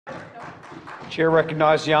Chair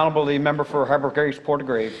recognizes the Honourable Member for Harbour Grace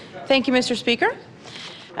Portagrave. Thank you, Mr. Speaker.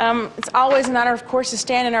 It's always an honour, of course, to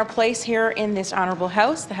stand in our place here in this honourable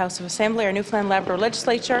House, the House of Assembly, our Newfoundland Labrador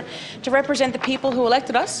Legislature, to represent the people who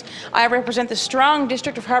elected us. I represent the strong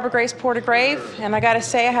district of Harbour Grace Portagrave, and I got to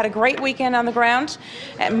say I had a great weekend on the ground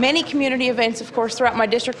at many community events, of course, throughout my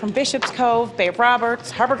district, from Bishop's Cove, Bay Roberts,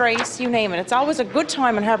 Harbour Grace, you name it. It's always a good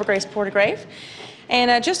time in Harbour Grace Portagrave.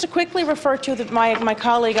 And just to quickly refer to my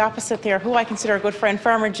colleague opposite there, who I consider a good friend,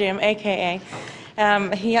 Farmer Jim, a.k.a.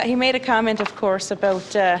 He made a comment, of course,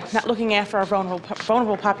 about not looking after our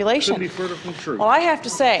vulnerable population. Couldn't be further from truth. Well, I have to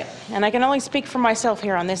say, and I can only speak for myself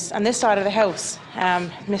here on this side of the House,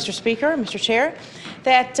 Mr. Speaker, Mr. Chair,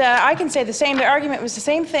 that I can say the same. The argument was the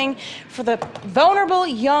same thing for the vulnerable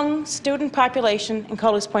young student population in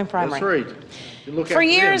Colleys Point Primary. That's right. You look for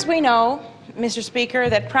years, them. we know, Mr. Speaker,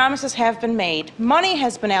 that promises have been made. Money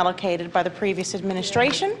has been allocated by the previous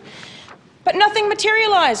administration, but nothing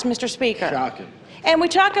materialized, Mr. Speaker. Shocking. And we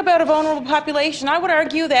talk about a vulnerable population. I would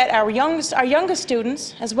argue that our youngest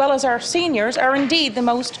students, as well as our seniors, are indeed the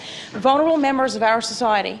most vulnerable members of our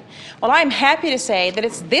society. Well, I'm happy to say that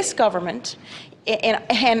it's this government,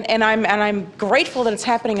 and I'm grateful that it's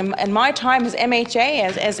happening in my time as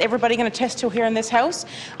MHA, as everybody can attest to here in this House.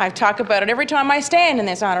 I talk about it every time I stand in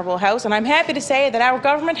this honourable House, and I'm happy to say that our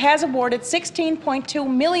government has awarded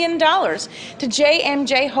 $16.2 million to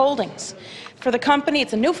JMJ Holdings. For the company,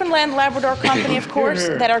 it's a Newfoundland Labrador company, of course,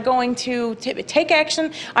 that are going to take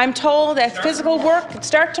action. I'm told that physical work could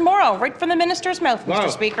start tomorrow, right from the Minister's mouth,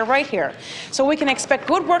 Mr. Speaker, right here. So we can expect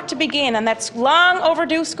good work to begin, and that's long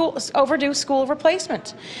overdue school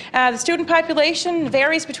replacement. The student population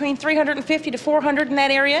varies between 350 to 400 in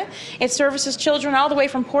that area. It services children all the way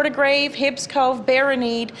from Portagrave, Hibbs Cove,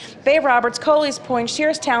 Barraneed, Bay Roberts, Colleys Point,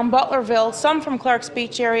 Shearstown, Butlerville, some from Clark's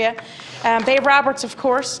Beach area. Bay Roberts, of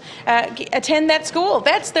course, attend that school.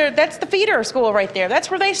 That's the feeder school right there.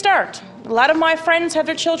 That's where they start. A lot of my friends have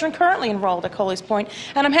their children currently enrolled at Colleys Point,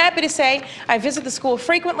 and I'm happy to say I visit the school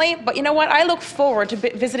frequently, but you know what? I look forward to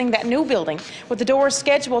visiting that new building with the doors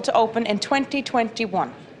scheduled to open in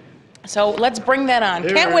 2021. So let's bring that on.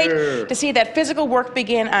 Can't wait to see that physical work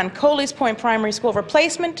begin on Colleys Point Primary School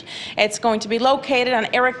replacement. It's going to be located on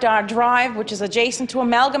Eric Dodd Drive, which is adjacent to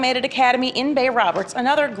Amalgamated Academy in Bay Roberts.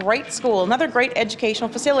 Another great school, another great educational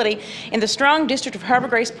facility in the strong district of Harbour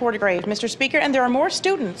Grace Portagrave, Mr. Speaker. And there are more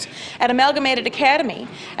students at Amalgamated Academy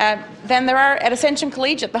than there are at Ascension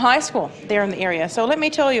Collegiate, the high school there in the area. So let me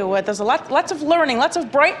tell you, there's lots of learning, lots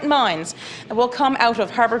of bright minds that will come out of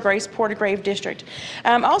Harbour Grace Portagrave District.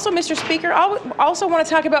 Also, Mr. Speaker, I also want to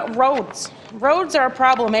talk about roads. Roads are a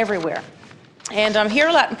problem everywhere. And I'm here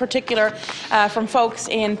a lot in particular from folks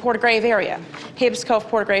in Portagrave area, Hibbs Cove,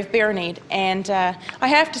 Portagrave, Barraneed. And I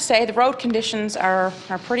have to say the road conditions are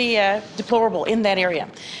pretty deplorable in that area.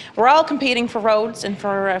 We're all competing for roads and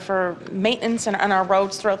for maintenance on our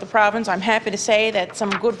roads throughout the province. I'm happy to say that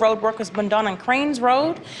some good road work has been done on Cranes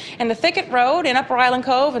Road and the Thicket Road in Upper Island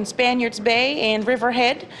Cove and Spaniards Bay and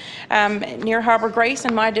Riverhead near Harbour Grace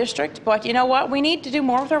in my district. But you know what? We need to do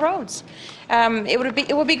more with our roads.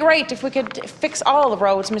 It would be great if we could fix all the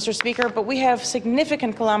roads, Mr. Speaker, but we have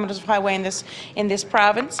significant kilometres of highway in this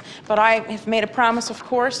province. But I have made a promise, of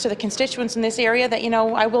course, to the constituents in this area that, you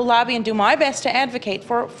know, I will lobby and do my best to advocate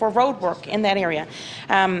for road work in that area.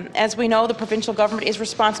 As we know, the provincial government is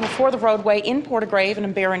responsible for the roadway in Portagrave and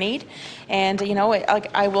in Barraneed, and you know,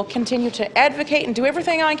 I will continue to advocate and do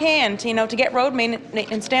everything I can to, you know, to get road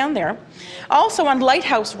maintenance down there. Also on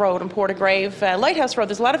Lighthouse Road in Portagrave, Lighthouse Road,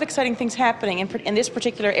 there's a lot of exciting things happening in this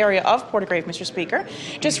particular area of Portagrave, Mr. Speaker.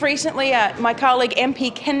 Just recently, my colleague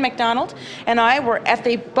MP Ken MacDonald and I were at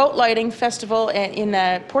the boat lighting festival in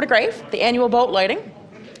Portagrave, the annual boat lighting.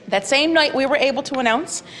 That same night, we were able to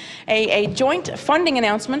announce a joint funding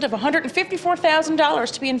announcement of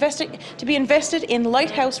 $154,000 to be invested in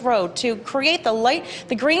Lighthouse Road to create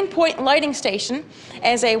the Green Point Lighting Station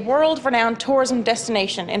as a world-renowned tourism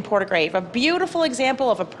destination in Portagrave. A beautiful example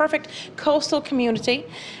of a perfect coastal community.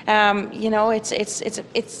 You know, it's a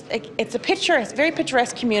very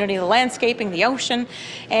picturesque community. The landscaping, the ocean,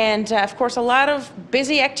 and of course a lot of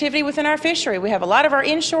busy activity within our fishery. We have a lot of our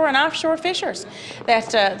inshore and offshore fishers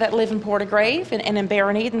that live in Portagrave and in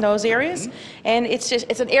Barraneed and those areas, and it's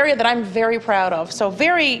an area that I'm very proud of. So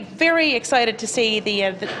very, very excited to see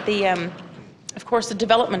of course, the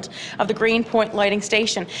development of the Green Point Lighting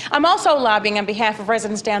Station. I'm also lobbying on behalf of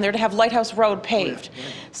residents down there to have Lighthouse Road paved.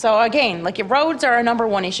 So again, like, your roads are a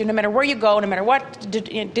 #1 issue, no matter where you go, no matter what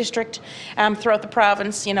district throughout the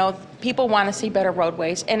province. You know, people want to see better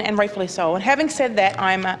roadways, and rightfully so. And having said that,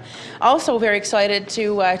 I'm also very excited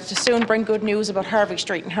to soon bring good news about Harvey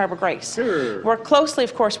Street and Harbour Grace. Sure. Work closely,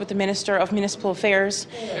 of course, with the Minister of Municipal Affairs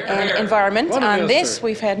and Environment on this.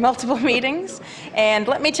 We've had multiple meetings, and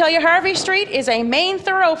let me tell you, Harvey Street is a main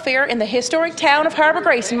thoroughfare in the historic town of Harbour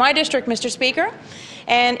Grace in my district, Mr. Speaker.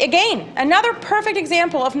 And again, another perfect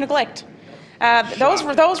example of neglect.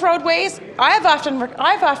 Those roadways, I've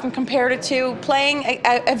often compared it to playing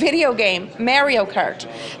a video game, Mario Kart,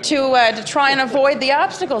 to try and avoid the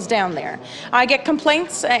obstacles down there. I get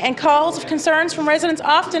complaints and calls of concerns from residents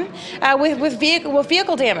often with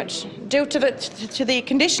vehicle damage due to the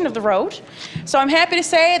condition of the road. So I'm happy to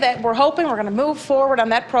say that we're hoping we're going to move forward on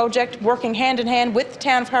that project, working hand in hand with the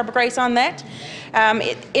town of Harbour Grace on that.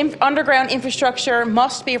 Underground infrastructure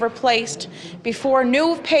must be replaced before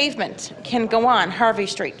new pavement can go on Harvey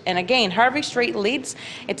Street. And again, Harvey Street leads,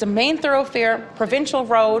 it's a main thoroughfare, provincial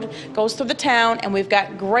road, goes through the town, and we've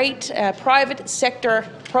got great private sector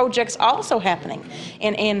projects also happening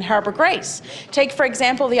in Harbour Grace. Take, for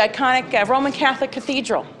example, the iconic Roman Catholic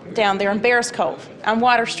Cathedral down there in Bears Cove on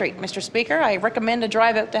Water Street, Mr. Speaker. I recommend a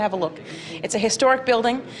drive out to have a look. It's a historic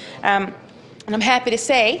building. And I'm happy to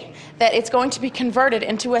say that it's going to be converted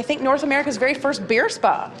into, I think, North America's very first beer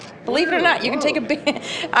spa. Believe it or not, you can take a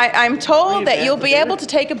I'm told that you'll be able to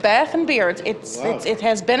take a bath in beer. It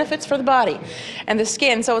has benefits for the body and the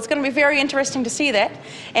skin, so it's going to be very interesting to see that.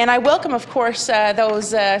 And I welcome, of course,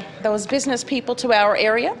 those business people to our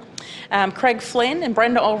area. Craig Flynn and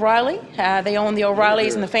Brenda O'Reilly. They own the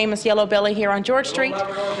O'Reillys and the famous Yellow Belly here on George Street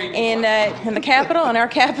in the capital, in our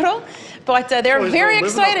capital. But they're very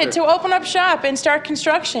excited to open up shop and start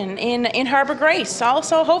construction in Harbour Grace.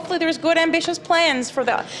 Also, hopefully, there's good, ambitious plans for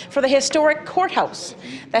the historic courthouse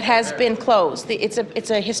that has been closed.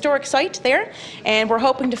 It's a historic site there, and we're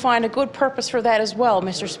hoping to find a good purpose for that as well,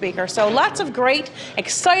 Mr. Speaker. So lots of great,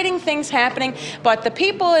 exciting things happening. But the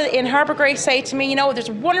people in Harbour Grace say to me, you know,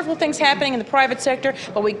 there's wonderful things happening in the private sector,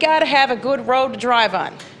 but we got to have a good road to drive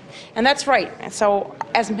on. And that's right. And so,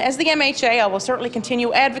 as the MHA, I will certainly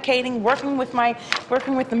continue advocating, working with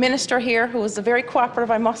the minister here, who is very cooperative,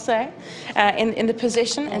 I must say, in the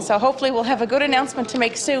position. And so, hopefully, we'll have a good announcement to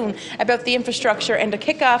make soon about the infrastructure and to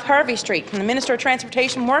kick off Harvey Street. And the Minister of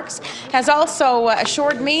Transportation Works has also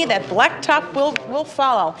assured me that Blacktop will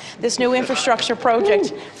follow this new infrastructure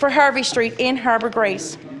project for Harvey Street in Harbour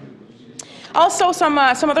Grace. Also, some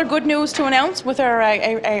other good news to announce with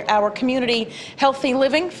our community healthy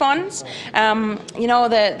living funds. You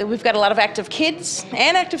know, we've got a lot of active kids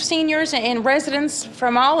and active seniors and residents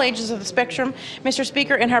from all ages of the spectrum, Mr.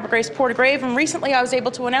 Speaker, in Harbour Grace, Portagrave. And recently, I was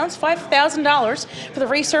able to announce $5,000 for the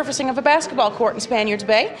resurfacing of a basketball court in Spaniards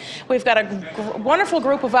Bay. We've got a wonderful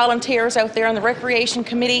group of volunteers out there on the Recreation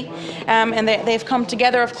Committee, and they've come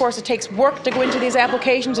together. Of course, it takes work to go into these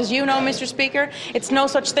applications, as you know, Mr. Speaker. It's no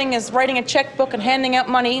such thing as writing a checkbook and handing out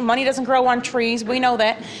money. Money doesn't grow on trees. We know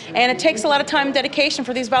that. And it takes a lot of time and dedication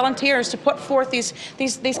for these volunteers to put forth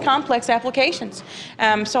these complex applications.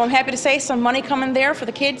 So I'm happy to say some money coming there for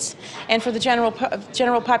the kids and for the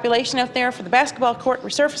general population out there for the basketball court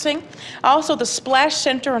resurfacing. Also, the Splash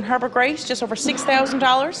Center in Harbour Grace, just over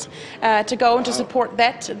 $6,000 to go and to support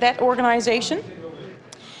that organization.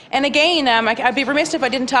 And again, I'd be remiss if I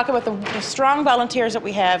didn't talk about the strong volunteers that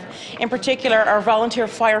we have, in particular our volunteer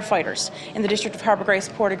firefighters in the District of Harbour Grace,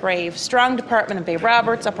 Portagrave, strong department in Bay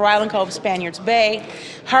Roberts, Upper Island Cove, Spaniards Bay,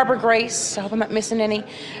 Harbour Grace, I hope I'm not missing any.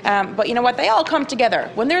 But you know what, they all come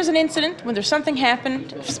together. When there's an incident, when there's something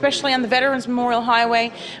happened, especially on the Veterans Memorial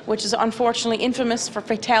Highway, which is unfortunately infamous for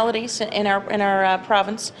fatalities in our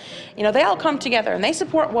province, you know, they all come together and they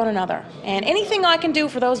support one another. And anything I can do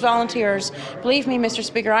for those volunteers, believe me, Mr.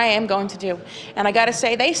 Speaker, I am going to do. And I got to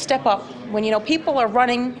say, they step up when, you know, people are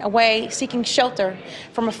running away seeking shelter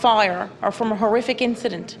from a fire or from a horrific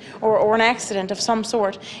incident or an accident of some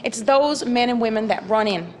sort. It's those men and women that run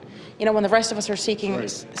in, you know, when the rest of us are seeking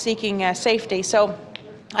safety. So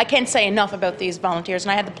I can't say enough about these volunteers,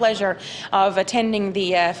 and I had the pleasure of attending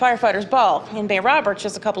the firefighters' ball in Bay Roberts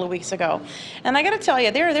just a couple of weeks ago. And I got to tell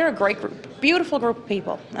you, they're a great group, beautiful group of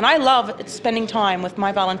people, and I love spending time with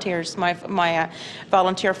my volunteers, my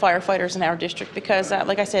volunteer firefighters in our district, because,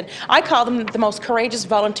 like I said, I call them the most courageous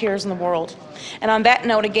volunteers in the world. And on that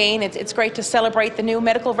note, again, it's great to celebrate the new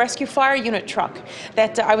medical rescue fire unit truck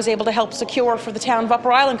that I was able to help secure for the town of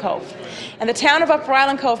Upper Island Cove. And the town of Upper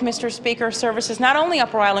Island Cove, Mr. Speaker, services not only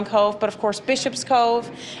Upper Island Cove, but of course Bishop's Cove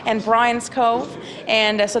and Bryan's Cove,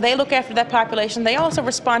 and so they look after that population. They also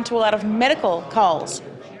respond to a lot of medical calls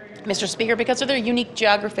Mr. Speaker, because of their unique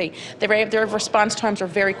geography. Their response times are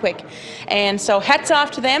very quick. And so hats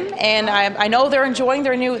off to them, and I know they're enjoying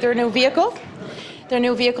their new vehicle. Their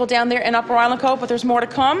new vehicle down there in Upper Island Cove, but there's more to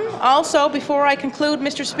come. Also, before I conclude,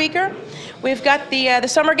 Mr. Speaker, we've got the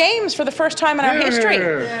Summer Games for the first time in our history.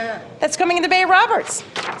 That's coming in the Bay of Roberts.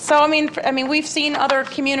 So I mean, we've seen other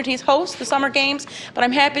communities host the Summer Games, but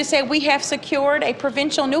I'm happy to say we have secured a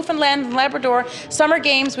provincial Newfoundland and Labrador Summer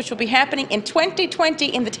Games, which will be happening in 2020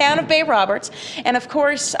 in the town of Bay Roberts. And of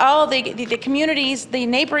course, all the communities, the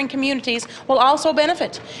neighbouring communities, will also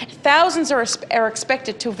benefit. Thousands are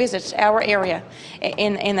expected to visit our area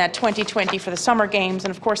in that 2020 for the Summer Games,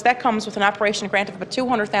 and of course that comes with an operation grant of about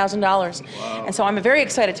 $200,000. Wow. And so I'm very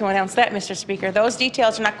excited to announce that, Mr. Speaker. Those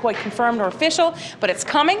details are not quite confirmed or official, but it's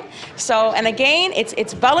coming. So, and again,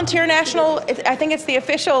 it's Volunteer National, I think it's the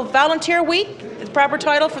official Volunteer Week, the proper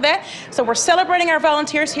title for that. So we're celebrating our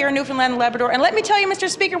volunteers here in Newfoundland and Labrador. And let me tell you, Mr.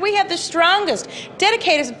 Speaker, we have the strongest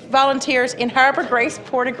dedicated volunteers in Harbour, Grace,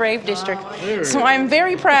 Portagrave District. So I'm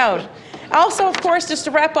very proud. Also, of course, just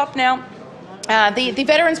to wrap up now, the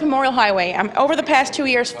Veterans Memorial Highway, over the past 2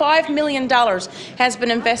 years, $5 million has been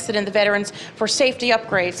invested in the veterans for safety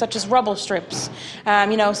upgrades, such as rubble strips,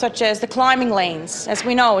 such as the climbing lanes. As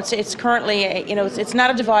we know, it's currently, it's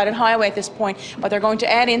not a divided highway at this point, but they're going to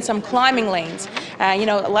add in some climbing lanes. A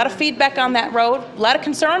lot of feedback on that road, a lot of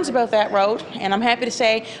concerns about that road, and I'm happy to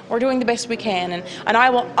say we're doing the best we can. And I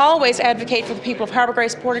will always advocate for the people of Harbour,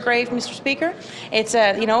 Grace, Portagrave, Mr. Speaker.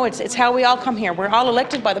 It's how we all come here. We're all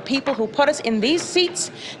elected by the people who put us in these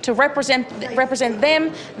seats to represent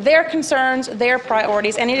them, their concerns, their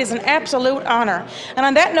priorities, and it is an absolute honour. And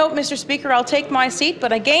on that note, Mr. Speaker, I'll take my seat,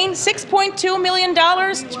 but again, $6.2 million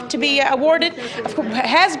to be awarded,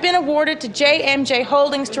 has been awarded to JMJ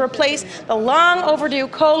Holdings to replace the long overdue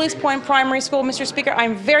Coley's Point Primary School. Mr. Speaker,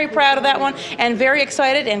 I'm very proud of that one and very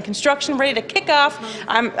excited, and construction ready to kick off,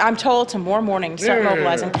 I'm told, tomorrow morning to start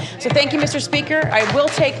mobilizing. So thank you, Mr. Speaker. I will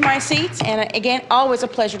take my seat, and again, always a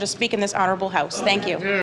pleasure to speak in this honourable House. Thank you.